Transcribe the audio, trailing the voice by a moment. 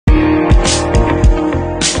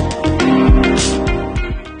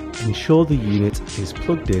ensure the unit is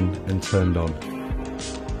plugged in and turned on.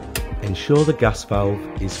 Ensure the gas valve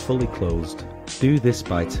is fully closed. Do this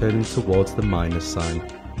by turning towards the minus sign.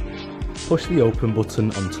 Push the open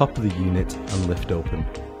button on top of the unit and lift open.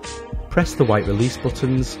 Press the white release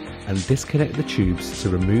buttons and disconnect the tubes to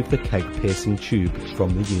remove the keg piercing tube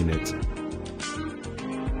from the unit.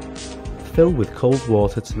 Fill with cold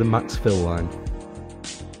water to the max fill line.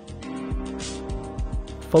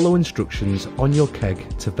 Follow instructions on your keg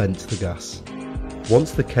to vent the gas.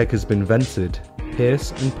 Once the keg has been vented,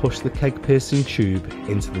 pierce and push the keg piercing tube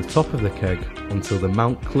into the top of the keg until the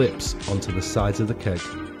mount clips onto the sides of the keg.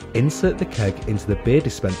 Insert the keg into the beer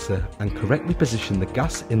dispenser and correctly position the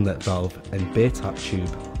gas inlet valve and beer tap tube.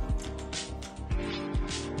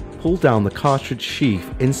 Pull down the cartridge sheath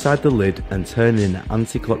inside the lid and turn in an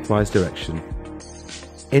anti-clockwise direction.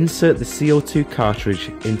 Insert the CO2 cartridge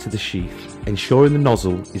into the sheath, ensuring the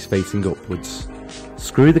nozzle is facing upwards.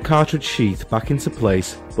 Screw the cartridge sheath back into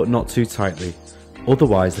place, but not too tightly,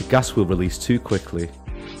 otherwise the gas will release too quickly.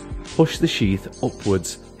 Push the sheath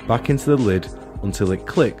upwards back into the lid until it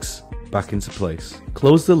clicks back into place.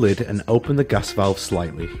 Close the lid and open the gas valve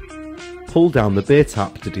slightly. Pull down the beer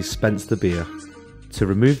tap to dispense the beer. To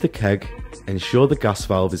remove the keg, ensure the gas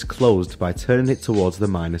valve is closed by turning it towards the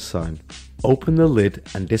minus sign. Open the lid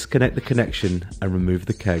and disconnect the connection and remove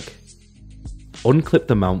the keg. Unclip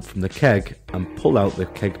the mount from the keg and pull out the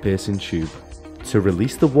keg piercing tube. To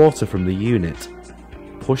release the water from the unit,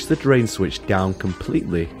 push the drain switch down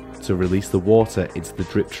completely to release the water into the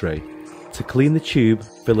drip tray. To clean the tube,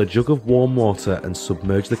 fill a jug of warm water and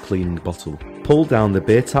submerge the cleaning bottle. Pull down the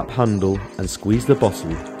beer tap handle and squeeze the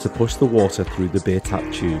bottle to push the water through the beer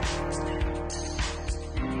tap tube.